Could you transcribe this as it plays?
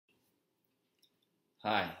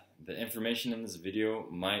Hi, the information in this video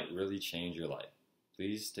might really change your life.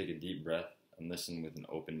 Please take a deep breath and listen with an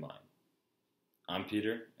open mind. I'm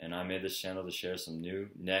Peter, and I made this channel to share some new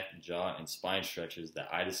neck, jaw, and spine stretches that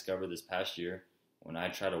I discovered this past year when I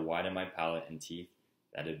tried to widen my palate and teeth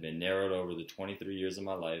that had been narrowed over the 23 years of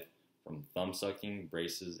my life from thumb sucking,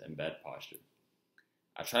 braces, and bed posture.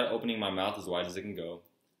 I tried opening my mouth as wide as it can go.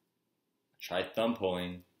 I tried thumb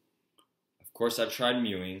pulling. Of course, I tried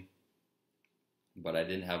mewing, but I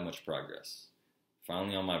didn't have much progress.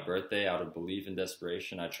 Finally, on my birthday, out of belief and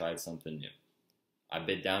desperation, I tried something new. I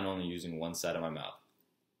bit down only using one side of my mouth,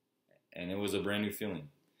 and it was a brand new feeling.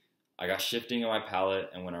 I got shifting in my palate,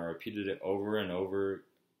 and when I repeated it over and over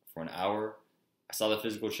for an hour, I saw the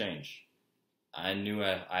physical change. I knew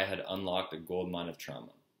I had unlocked a gold mine of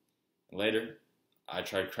trauma. Later, I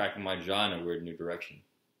tried cracking my jaw in a weird new direction,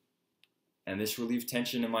 and this relieved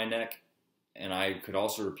tension in my neck, and I could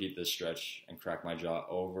also repeat this stretch and crack my jaw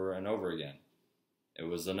over and over again. It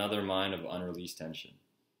was another mine of unreleased tension.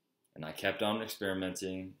 And I kept on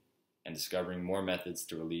experimenting and discovering more methods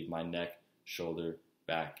to relieve my neck, shoulder,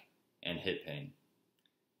 back, and hip pain.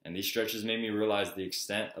 And these stretches made me realize the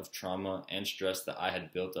extent of trauma and stress that I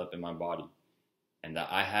had built up in my body, and that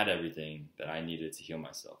I had everything that I needed to heal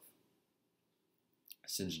myself.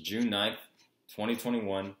 Since June 9th,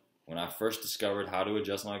 2021, when I first discovered how to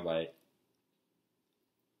adjust my bite,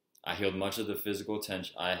 I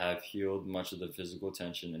have healed much of the physical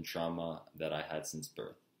tension and trauma that I had since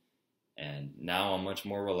birth. And now I'm much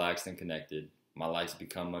more relaxed and connected. My life's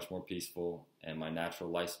become much more peaceful, and my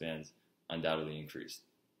natural lifespan's undoubtedly increased.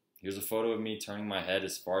 Here's a photo of me turning my head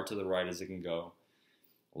as far to the right as it can go.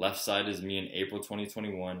 Left side is me in April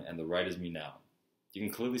 2021, and the right is me now. You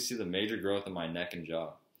can clearly see the major growth in my neck and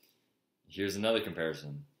jaw. Here's another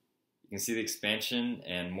comparison. You can see the expansion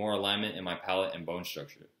and more alignment in my palate and bone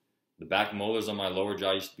structure. The back molars on my lower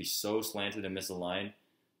jaw used to be so slanted and misaligned,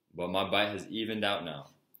 but my bite has evened out now.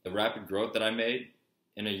 The rapid growth that I made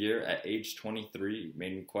in a year at age 23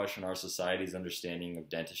 made me question our society's understanding of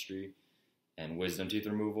dentistry and wisdom teeth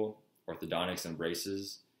removal, orthodontics and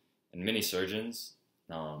braces, and many surgeons,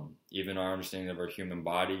 even our understanding of our human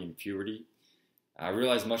body and puberty. I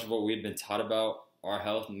realized much of what we had been taught about our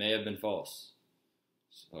health may have been false.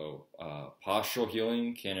 So, postural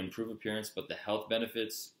healing can improve appearance, but the health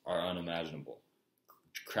benefits are unimaginable.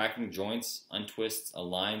 Cracking joints untwists,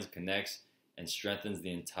 aligns, connects, and strengthens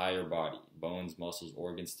the entire body: bones, muscles,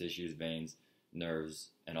 organs, tissues, veins, nerves,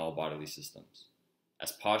 and all bodily systems.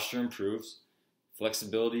 As posture improves,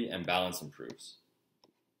 flexibility and balance improves.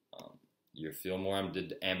 You feel more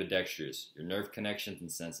ambidextrous. Your nerve connections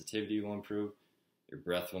and sensitivity will improve. Your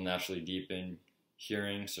breath will naturally deepen.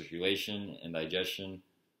 Hearing, circulation, and digestion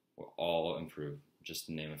will all improve, just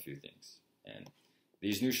to name a few things. And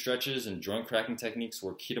these new stretches and joint cracking techniques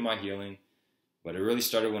were key to my healing, but it really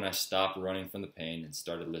started when I stopped running from the pain and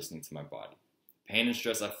started listening to my body. Pain and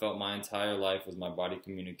stress I felt my entire life was my body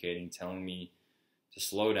communicating, telling me to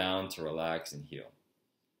slow down, to relax, and heal.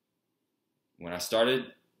 When I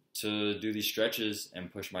started to do these stretches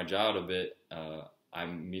and push my jaw out a bit, I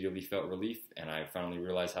immediately felt relief, and I finally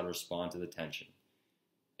realized how to respond to the tension.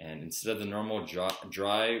 And instead of the normal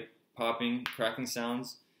dry popping, cracking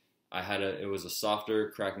sounds, it was a softer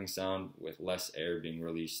cracking sound with less air being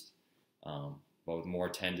released, but with more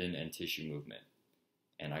tendon and tissue movement.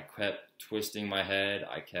 And I kept twisting my head,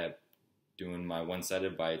 I kept doing my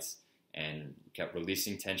one-sided bites, and kept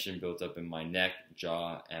releasing tension built up in my neck,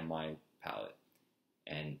 jaw, and my palate.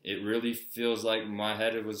 And it really feels like my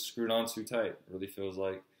head was screwed on too tight. It really feels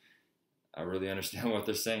like I really understand what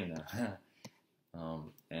they're saying now.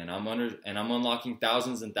 And I'm unlocking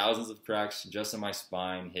thousands and thousands of cracks just in my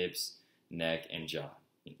spine, hips, neck, and jaw.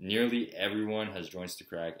 Nearly everyone has joints to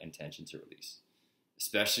crack and tension to release,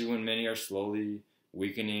 especially when many are slowly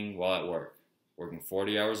weakening while at work, working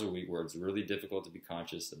 40 hours a week where it's really difficult to be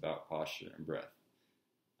conscious about posture and breath.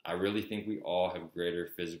 I really think we all have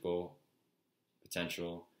greater physical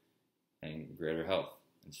potential and greater health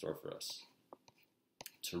in store for us.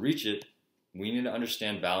 To reach it, we need to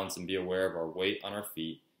understand balance and be aware of our weight on our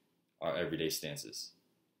feet, our everyday stances.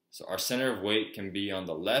 So our center of weight can be on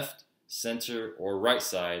the left, center, or right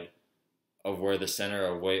side of where the center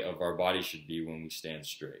of weight of our body should be when we stand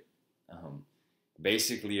straight.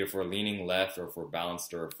 Basically, if we're leaning left, or if we're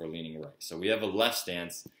balanced, or if we're leaning right. So we have a left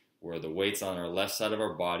stance where the weight's on our left side of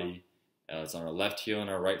our body, it's on our left heel and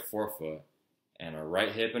our right forefoot, and our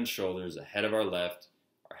right hip and shoulders ahead of our left.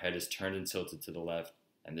 Our head is turned and tilted to the left,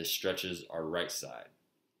 and this stretches our right side.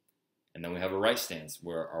 And then we have a right stance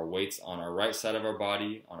where our weight's on our right side of our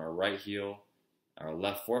body, on our right heel, our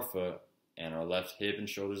left forefoot, and our left hip and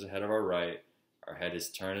shoulders ahead of our right. our head is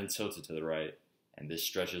turned and tilted to the right, and this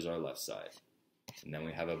stretches our left side. And then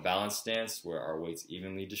we have a balanced stance where our weight's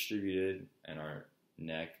evenly distributed and our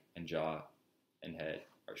neck and jaw and head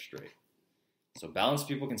are straight. So balanced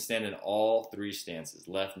people can stand in all three stances,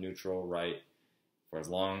 left, neutral, right, for as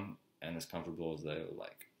long and as comfortable as they would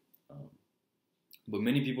like. But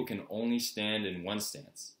many people can only stand in one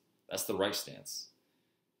stance. That's the right stance.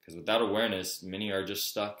 Because without awareness, many are just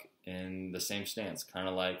stuck in the same stance, kind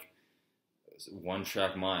of like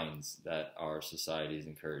one-track minds that our society is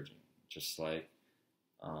encouraging. Just like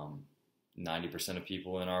 90% of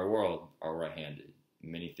people in our world are right-handed.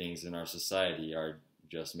 Many things in our society are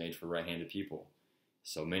just made for right-handed people.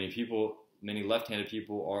 So many left-handed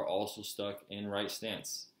people are also stuck in right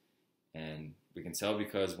stance. And we can tell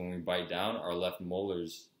because when we bite down, our left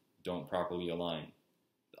molars don't properly align.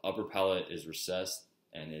 The upper palate is recessed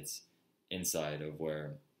and it's inside of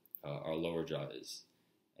where our lower jaw is.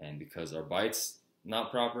 And because our bite's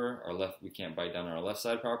not proper, we can't bite down on our left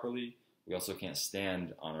side properly. We also can't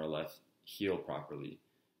stand on our left heel properly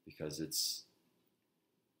because the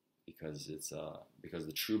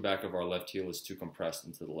true back of our left heel is too compressed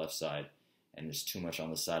into the left side, and there's too much on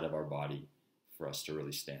the side of our body for us to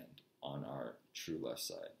really stand on our true left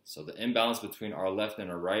side. So the imbalance between our left and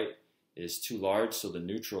our right is too large, so the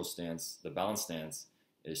neutral stance, the balanced stance,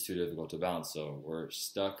 is too difficult to balance. So we're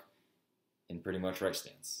stuck in pretty much right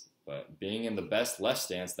stance. But being in the best left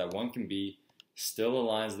stance that one can be still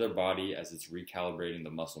aligns their body as it's recalibrating the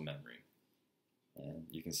muscle memory. And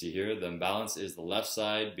you can see here the imbalance is the left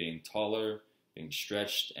side being taller, being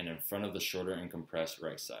stretched, and in front of the shorter and compressed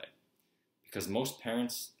right side. Because most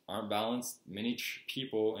parents aren't balanced, many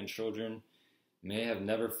people and children may have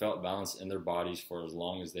never felt balance in their bodies for as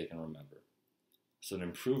long as they can remember. So to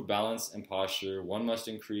improve balance and posture, one must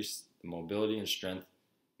increase the mobility and strength,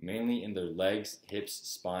 mainly in their legs, hips,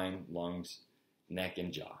 spine, lungs, neck,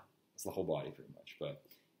 and jaw. That's the whole body pretty much. But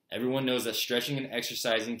everyone knows that stretching and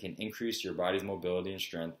exercising can increase your body's mobility and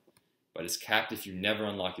strength, but it's capped if you never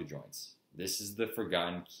unlock your joints. This is the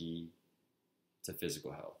forgotten key to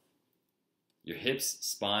physical health. Your hips,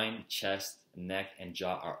 spine, chest, neck, and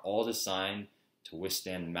jaw are all designed to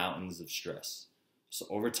withstand mountains of stress. So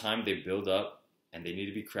over time, they build up and they need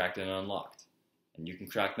to be cracked and unlocked. And you can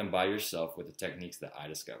crack them by yourself with the techniques that I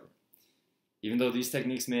discovered. Even though these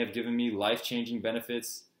techniques may have given me life-changing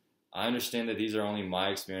benefits, I understand that these are only my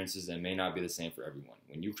experiences and may not be the same for everyone.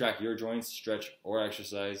 When you crack your joints, stretch, or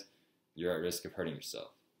exercise, you're at risk of hurting yourself.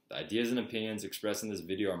 The ideas and opinions expressed in this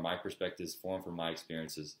video are my perspectives formed from my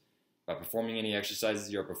experiences. By performing any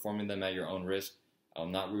exercises, you are performing them at your own risk. I will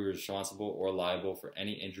not be responsible or liable for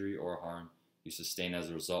any injury or harm you sustain as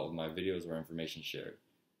a result of my videos or information shared.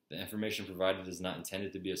 The information provided is not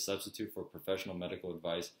intended to be a substitute for professional medical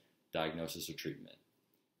advice, diagnosis, or treatment.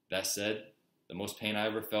 That said, the most pain I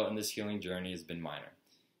ever felt in this healing journey has been minor.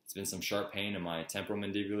 It's been some sharp pain in my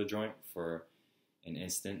temporomandibular joint for an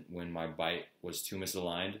instant when my bite was too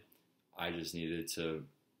misaligned. I just needed to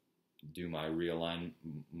do my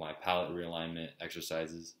palate realignment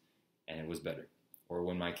exercises, and it was better. Or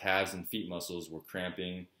when my calves and feet muscles were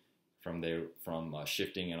cramping from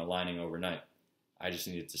shifting and aligning overnight, I just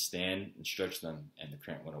needed to stand and stretch them, and the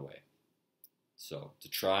cramp went away. So to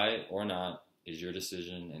try or not is your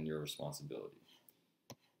decision and your responsibility.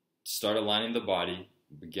 To start aligning the body,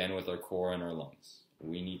 begin with our core and our lungs.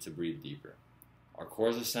 We need to breathe deeper. Our core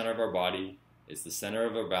is the center of our body. It's the center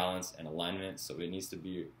of our balance and alignment, so it needs to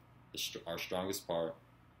be our strongest part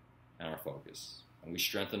and our focus. And we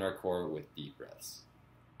strengthen our core with deep breaths.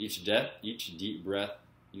 Each deep breath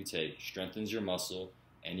you take strengthens your muscle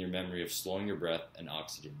and your memory of slowing your breath and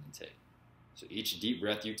oxygen intake. So each deep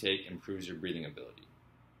breath you take improves your breathing ability.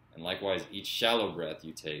 And likewise, each shallow breath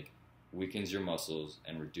you take weakens your muscles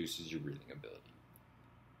and reduces your breathing ability.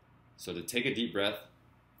 So to take a deep breath,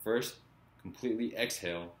 first, completely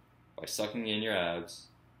exhale by sucking in your abs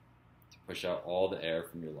to push out all the air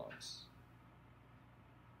from your lungs.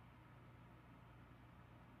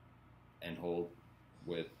 And hold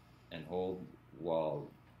while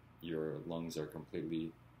your lungs are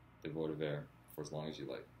completely devoid of air for as long as you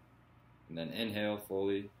like. And then inhale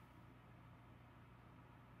fully.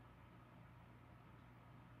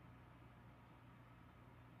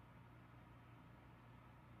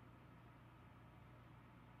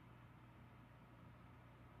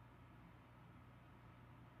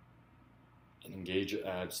 And engage your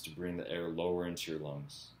abs to bring the air lower into your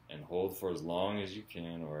lungs. And hold for as long as you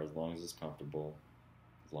can, or as long as it's comfortable,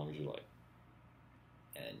 as long as you like.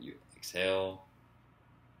 And you exhale,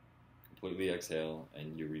 completely exhale,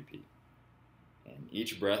 and you repeat. And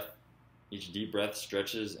each breath Each deep breath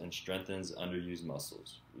stretches and strengthens underused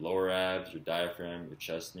muscles, lower abs, your diaphragm, your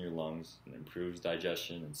chest, and your lungs, and improves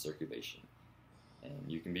digestion and circulation. And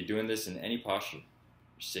you can be doing this in any posture.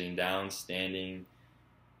 You're sitting down, standing,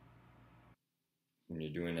 when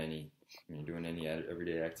you're doing any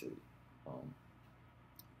everyday activity.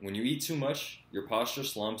 When you eat too much, your posture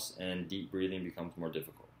slumps and deep breathing becomes more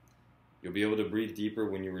difficult. You'll be able to breathe deeper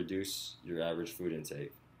when you reduce your average food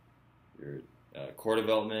intake. Your core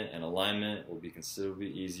development and alignment will be considerably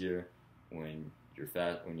easier when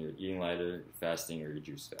you're eating lighter, you're fasting, or you're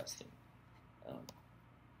juice fasting.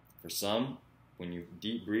 For some, when you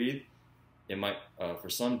deep breathe,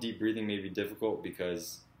 deep breathing may be difficult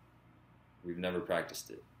because we've never practiced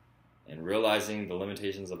it. And realizing the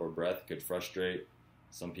limitations of our breath could frustrate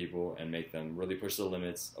some people and make them really push the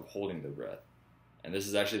limits of holding their breath. And this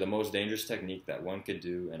is actually the most dangerous technique that one could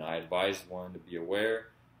do, and I advise one to be aware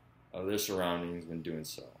of their surroundings when doing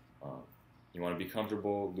so. You want to be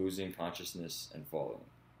comfortable losing consciousness and falling.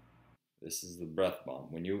 This is the breath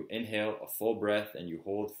bomb. When you inhale a full breath and you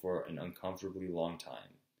hold for an uncomfortably long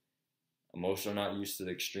time. Most are not used to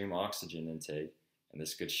the extreme oxygen intake, and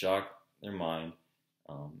this could shock their mind.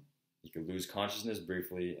 You could lose consciousness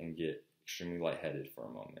briefly and get extremely lightheaded for a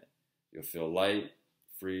moment. You'll feel light,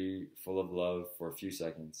 free, full of love for a few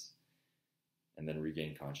seconds, and then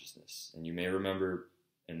regain consciousness. And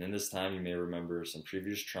in this time, you may remember some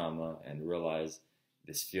previous trauma and realize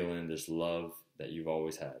this feeling, this love that you've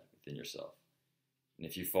always had within yourself. And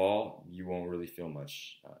if you fall, you won't really feel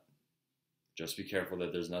much. Just be careful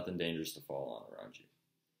that there's nothing dangerous to fall on around you.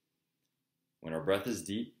 When our breath is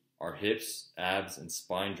deep, our hips, abs, and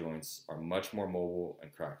spine joints are much more mobile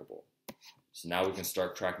and crackable. So now we can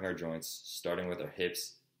start cracking our joints, starting with our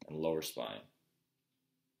hips and lower spine.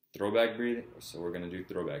 Throwback breathing. So we're going to do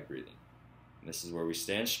throwback breathing. And this is where we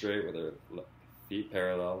stand straight with our feet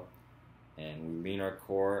parallel, and we lean our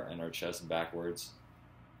core and our chest backwards,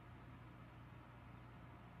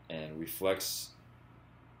 and we flex.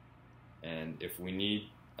 And if we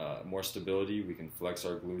need more stability, we can flex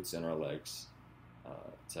our glutes and our legs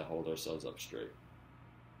to hold ourselves up straight.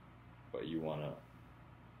 But you wanna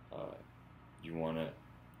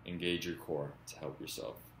engage your core to help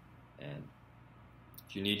yourself. And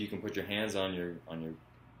if you need, you can put your hands on your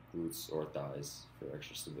glutes or thighs for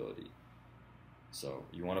extra stability. So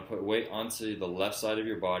you want to put weight onto the left side of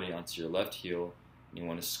your body, onto your left heel, and you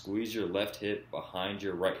want to squeeze your left hip behind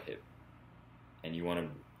your right hip, and you want to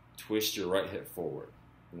twist your right hip forward.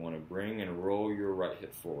 You want to bring and roll your right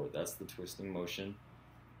hip forward. That's the twisting motion.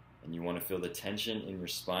 And you want to feel the tension in your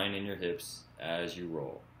spine and your hips as you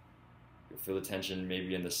roll. You'll feel the tension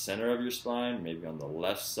maybe in the center of your spine, maybe on the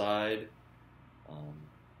left side.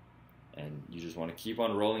 And you just want to keep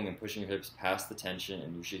on rolling and pushing your hips past the tension,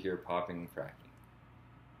 and you should hear popping and cracking.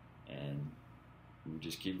 And you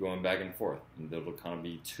just keep going back and forth. And there will kind of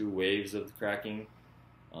be two waves of the cracking.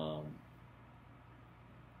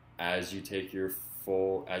 As you take your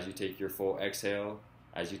full exhale,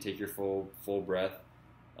 as you take your full breath,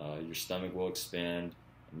 your stomach will expand,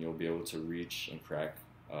 and you'll be able to reach and crack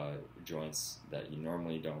joints that you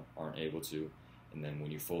normally aren't able to. And then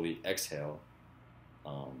when you fully exhale,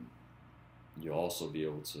 you'll also be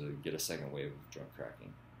able to get a second wave of joint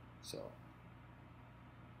cracking. So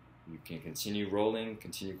you can continue rolling,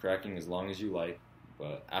 continue cracking as long as you like,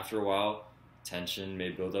 but after a while, tension may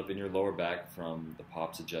build up in your lower back from the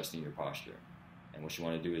pops adjusting your posture. And what you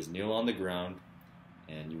want to do is kneel on the ground,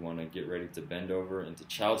 and you want to get ready to bend over into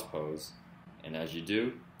child's pose. And as you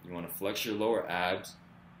do, you want to flex your lower abs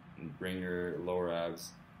and bring your lower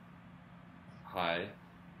abs high,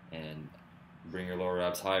 and bring your lower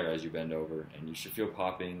abs higher as you bend over, and you should feel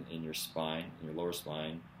popping in your spine, in your lower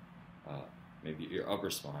spine, maybe your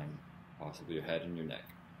upper spine, possibly your head and your neck.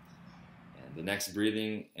 And the next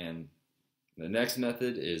breathing and the next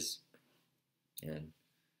method is, and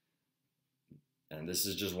this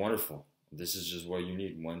is just wonderful. This is just what you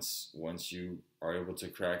need. Once you are able to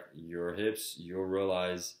crack your hips, you'll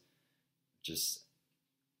realize just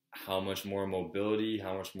how much more mobility,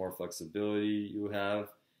 how much more flexibility you have,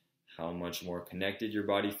 how much more connected your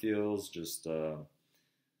body feels, just the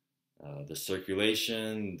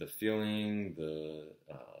circulation, the feeling, the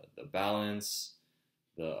balance,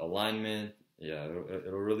 the alignment. Yeah,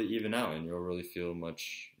 it'll really even out, and you'll really feel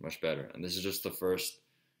much better. And this is just the first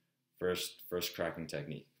cracking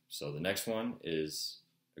technique. So the next one is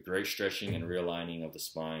a great stretching and realigning of the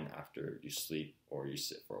spine after you sleep or you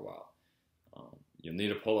sit for a while. You'll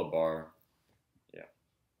need a pull-up bar.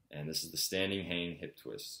 And this is the standing hang hip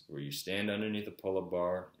twist, where you stand underneath a pull-up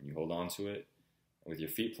bar and you hold on to it. With your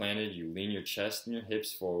feet planted, you lean your chest and your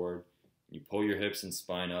hips forward. You pull your hips and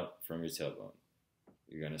spine up from your tailbone.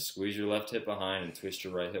 You're going to squeeze your left hip behind and twist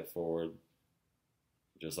your right hip forward,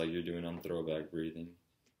 just like you're doing on throwback breathing.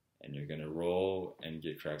 And you're going to roll and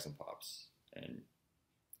get cracks and pops. And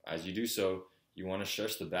as you do so, you want to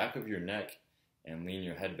stretch the back of your neck and lean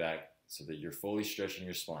your head back so that you're fully stretching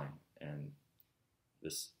your spine. And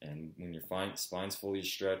when your spine's fully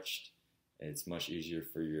stretched, it's much easier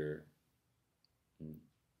for your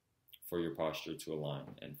posture to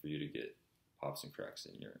align and for you to get pops and cracks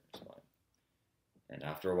in your spine. And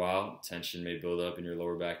after a while, tension may build up in your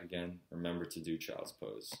lower back again. Remember to do child's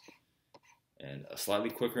pose. And a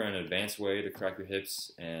slightly quicker and advanced way to crack your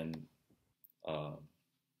hips and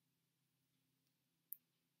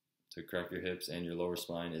your lower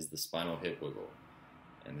spine is the Spinal-Hip Wiggle.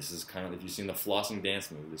 And this is kind of, if you've seen the flossing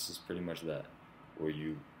dance move, this is pretty much that, where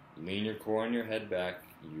you lean your core and your head back,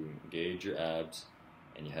 you engage your abs,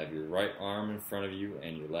 and you have your right arm in front of you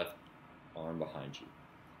and your left arm behind you.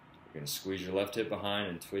 You're going to squeeze your left hip behind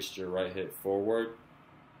and twist your right hip forward,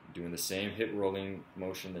 doing the same hip rolling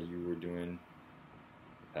motion that you were doing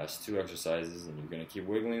the past 2 exercises, and you're going to keep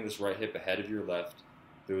wiggling this right hip ahead of your left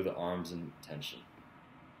through the arms in tension.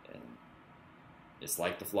 And it's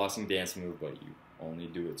like the flossing dance move, but you only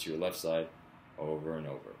do it to your left side over and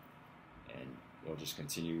over. And you'll just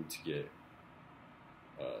continue to get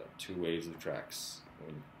 2 waves of cracks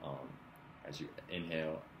as you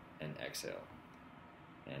inhale and exhale.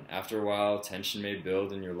 And after a while, tension may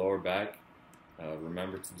build in your lower back.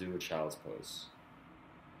 Remember to do a child's pose.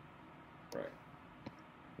 Right.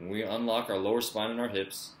 When we unlock our lower spine and our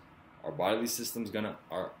hips, our body is gonna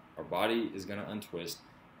untwist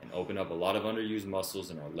and open up a lot of underused muscles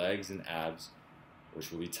in our legs and abs,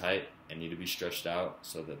 which will be tight and need to be stretched out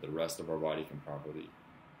so that the rest of our body can properly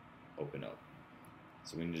open up.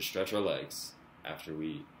 So we need to stretch our legs after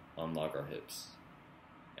we unlock our hips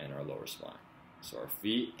and our lower spine. So our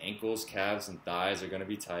feet, ankles, calves, and thighs are going to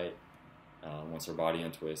be tight. Once our body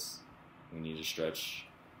untwists, we need to stretch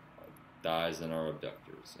our thighs and our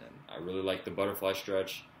abductors. And I really like the butterfly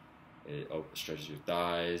stretch. It stretches your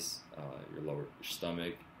thighs, your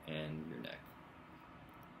stomach, and your neck.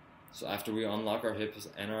 So after we unlock our hips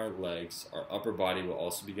and our legs, our upper body will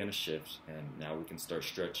also begin to shift, and now we can start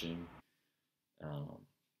stretching.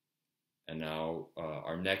 And now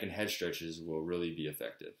our neck and head stretches will really be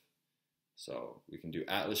effective. So we can do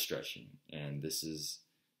atlas stretching, and these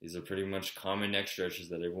are pretty much common neck stretches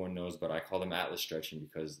that everyone knows, but I call them atlas stretching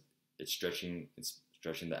because it's stretching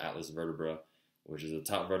the atlas vertebra, which is the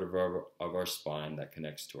top vertebra of our spine that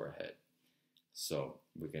connects to our head. So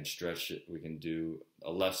we can stretch it. We can do a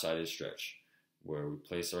left-sided stretch where we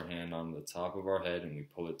place our hand on the top of our head and we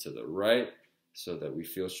pull it to the right so that we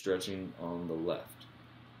feel stretching on the left.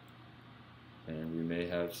 And we may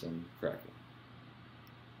have some cracking.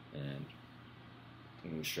 And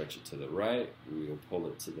when we stretch it to the right, we will pull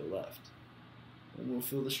it to the left. And we'll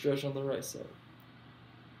feel the stretch on the right side.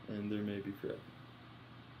 And there may be cracking.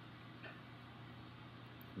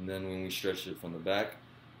 And then when we stretch it from the back,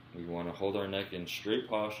 we want to hold our neck in straight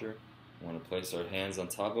posture. We want to place our hands on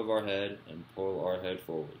top of our head and pull our head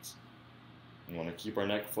forwards. We want to keep our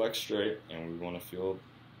neck flexed straight, and we want to feel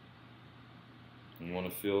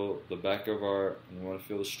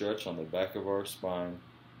the stretch on the back of our spine,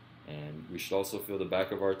 and we should also feel the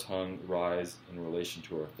back of our tongue rise in relation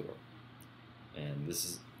to our throat. And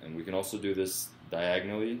we can also do this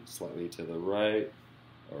diagonally, slightly to the right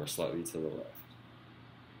or slightly to the left.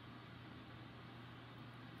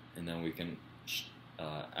 And then we can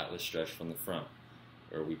atlas stretch from the front,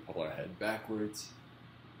 where we pull our head backwards,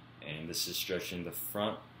 and this is stretching the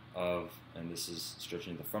front of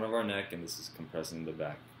our neck, and this is compressing the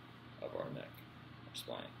back of our neck, our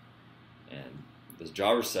spine. And this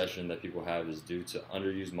jaw recession that people have is due to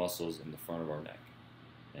underused muscles in the front of our neck.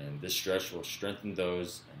 And this stretch will strengthen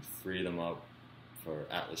those and free them up for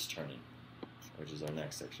atlas turning, which is our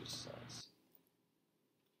next exercise.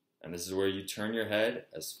 And this is where you turn your head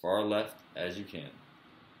as far left as you can.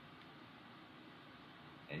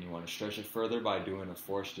 And you want to stretch it further by doing a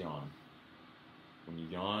forced yawn. When you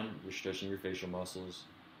yawn, you're stretching your facial muscles,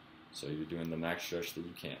 so you're doing the max stretch that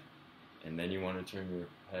you can. And then you want to turn your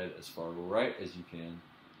head as far right as you can.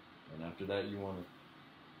 And after that, you want to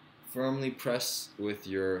firmly press with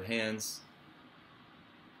your hands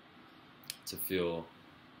to feel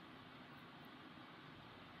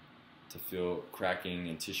cracking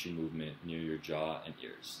and tissue movement near your jaw and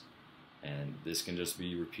ears. And this can just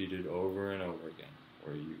be repeated over and over again,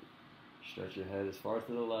 where you stretch your head as far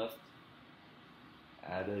to the left,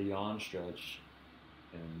 add a yawn stretch,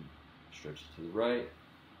 and stretch it to the right,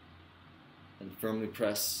 and firmly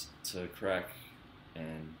press to crack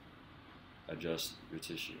and adjust your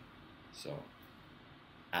tissue. So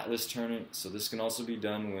atlas turning, so this can also be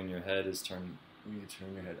done when your head is turned, when you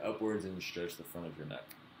turn your head upwards and you stretch the front of your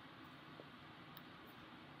neck.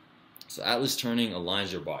 So atlas turning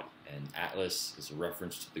aligns your body, and Atlas is a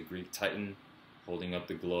reference to the Greek Titan holding up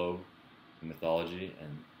the globe in mythology,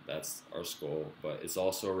 and that's our skull, but it's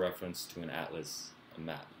also a reference to an atlas, a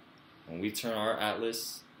map. When we turn our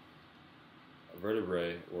atlas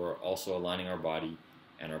vertebrae, we're also aligning our body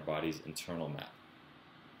and our body's internal map.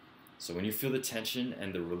 So when you feel the tension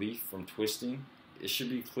and the relief from twisting, it should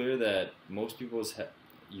be clear that most people's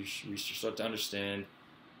we should start to understand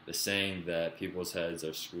the saying that people's heads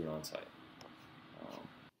are screwed on tight.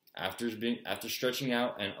 After stretching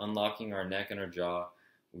out and unlocking our neck and our jaw,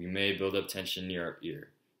 we may build up tension near our ear,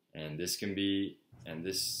 and this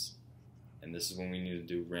is when we need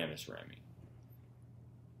to do Ramus Ramming.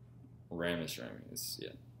 Ramus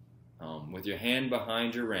Ramming, with your hand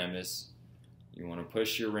behind your ramus, you want to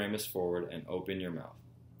push your ramus forward and open your mouth,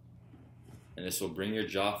 and this will bring your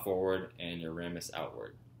jaw forward and your ramus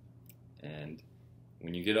outward. And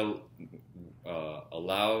when you get a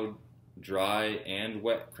loud, dry, and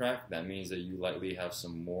wet crack, that means that you likely have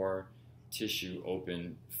some more tissue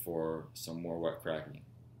open for some more wet cracking,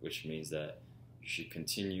 which means that you should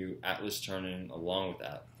continue atlas turning along with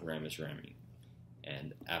Ramus Ramming.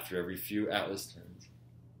 And after every few atlas turns,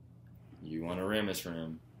 you want to Ramus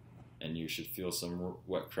Ram, and you should feel some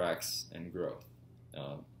wet cracks and growth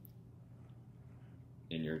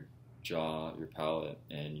in your jaw, your palate,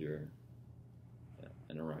 and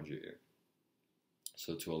around your ear.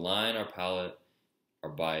 So to align our palate, our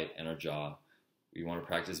bite, and our jaw, we want to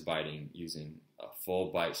practice biting using a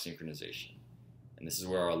full bite synchronization. And this is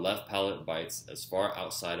where our left palate bites as far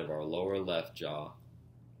outside of our lower left jaw,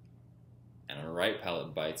 and our right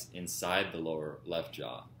palate bites inside the lower left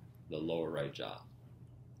jaw, the lower right jaw.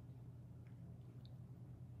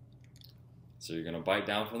 So you're going to bite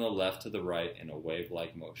down from the left to the right in a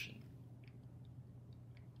wave-like motion.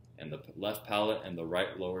 And the left palate and the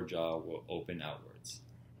right lower jaw will open outwards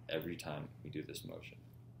every time we do this motion.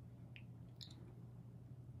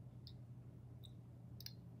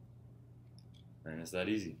 And it's that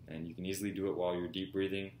easy. And you can easily do it while you're deep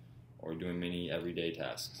breathing or doing many everyday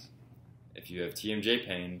tasks. If you have TMJ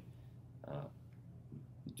pain,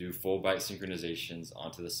 do full bite synchronizations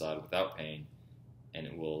onto the side without pain, and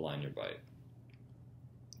it will align your bite,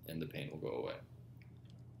 and the pain will go away.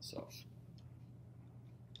 So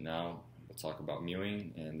now we'll talk about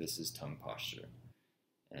mewing, and this is tongue posture,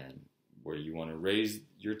 and where you want to raise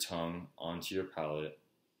your tongue onto your palate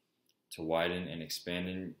to widen and expand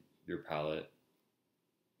in your palate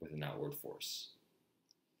with an outward force.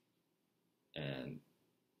 And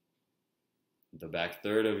the back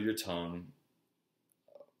third of your tongue,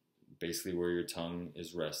 basically where your tongue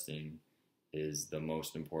is resting, is the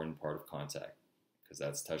most important part of contact, because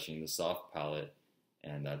that's touching the soft palate,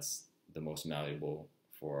 and that's the most malleable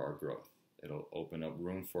for our growth. It'll open up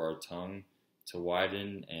room for our tongue to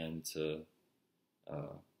widen and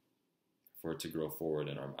for it to grow forward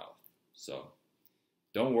in our mouth. So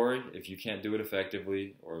don't worry if you can't do it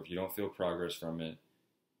effectively or if you don't feel progress from it.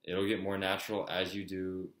 It'll get more natural as you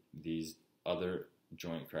do these other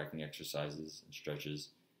joint cracking exercises and stretches,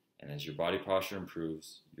 and as your body posture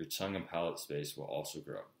improves, your tongue and palate space will also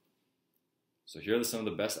grow. So here are some of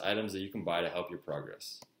the best items that you can buy to help your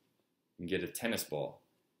progress. You can get a tennis ball.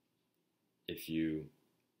 If you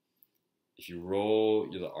roll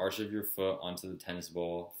the arch of your foot onto the tennis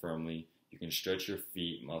ball firmly, you can stretch your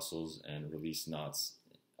feet muscles and release knots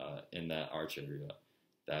in that arch area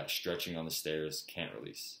that stretching on the stairs can't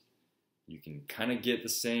release. You can kind of get the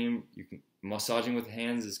same, massaging with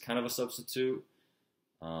hands is kind of a substitute,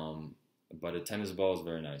 but a tennis ball is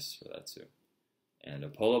very nice for that too. And a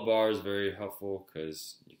pull-up bar is very helpful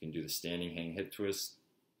because you can do the standing hang hip twist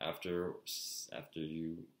after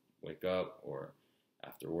you wake up or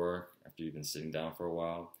after work, after you've been sitting down for a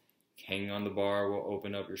while. Hanging on the bar will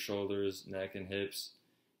open up your shoulders, neck, and hips,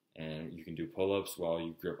 and you can do pull-ups while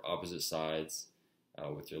you grip opposite sides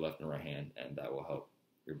with your left and right hand, and that will help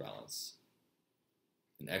your balance.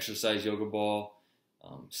 An exercise yoga ball,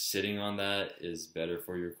 sitting on that is better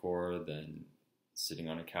for your core than sitting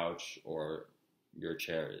on a couch or your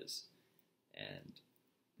chair is.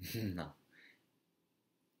 And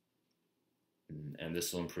and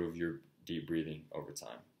this will improve your deep breathing over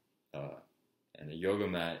time. And a yoga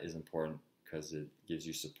mat is important because it gives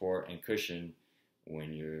you support and cushion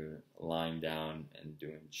when you're lying down and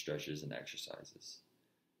doing stretches and exercises.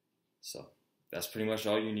 So that's pretty much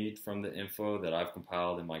all you need from the info that I've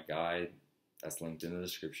compiled in my guide that's linked in the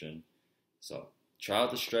description. So try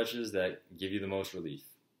out the stretches that give you the most relief.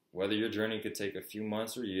 Whether your journey could take a few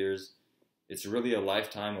months or years, it's really a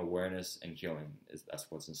lifetime awareness and healing. That's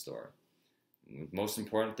what's in store. The most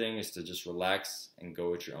important thing is to just relax and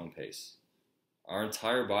go at your own pace. Our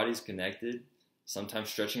entire body is connected. Sometimes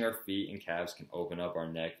stretching our feet and calves can open up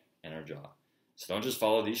our neck and our jaw. So don't just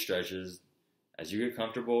follow these stretches. As you get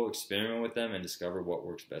comfortable, experiment with them and discover what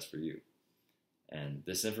works best for you. And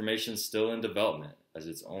this information is still in development, as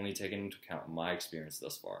it's only taken into account my experience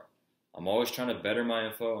thus far. I'm always trying to better my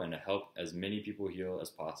info and to help as many people heal as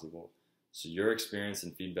possible, so your experience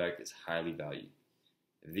and feedback is highly valued.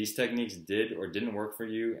 If these techniques did or didn't work for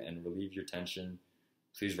you and relieve your tension,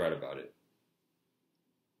 please write about it.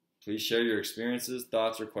 Please share your experiences,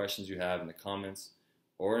 thoughts, or questions you have in the comments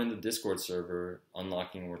or in the Discord server,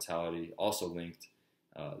 Unlocking Mortality, also linked.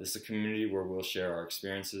 This is a community where we'll share our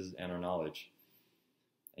experiences and our knowledge.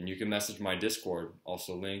 And you can message my Discord,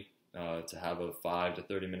 also linked, to have a 5 to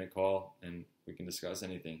 30 minute call, and we can discuss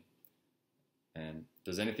anything. And if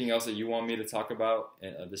there's anything else that you want me to talk about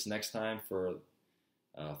this next time for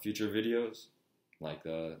future videos, like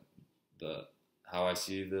the how I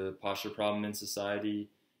see the posture problem in society,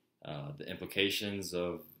 the implications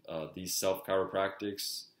of these Self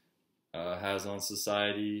Chiropractics has on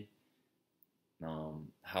society,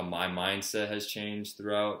 how my mindset has changed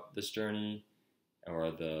throughout this journey,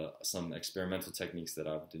 or some experimental techniques that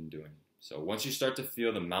I've been doing. So once you start to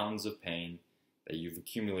feel the mountains of pain that you've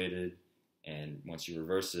accumulated, and once you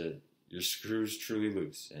reverse it, your screws truly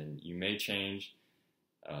loose, and you may change,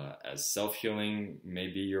 as self-healing may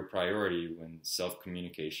be your priority when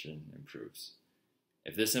self-communication improves.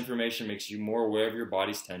 If this information makes you more aware of your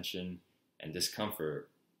body's tension and discomfort,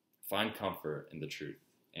 find comfort in the truth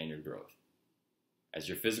and your growth. As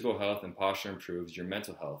your physical health and posture improves, your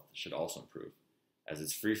mental health should also improve, as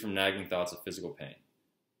it's free from nagging thoughts of physical pain.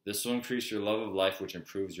 This will increase your love of life, which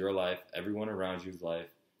improves your life, everyone around you's life,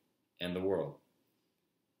 and the world.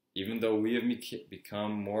 Even though we have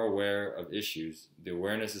become more aware of issues, the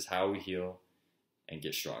awareness is how we heal and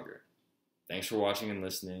get stronger. Thanks for watching and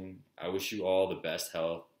listening. I wish you all the best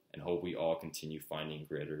health and hope we all continue finding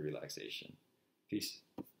greater relaxation. Peace.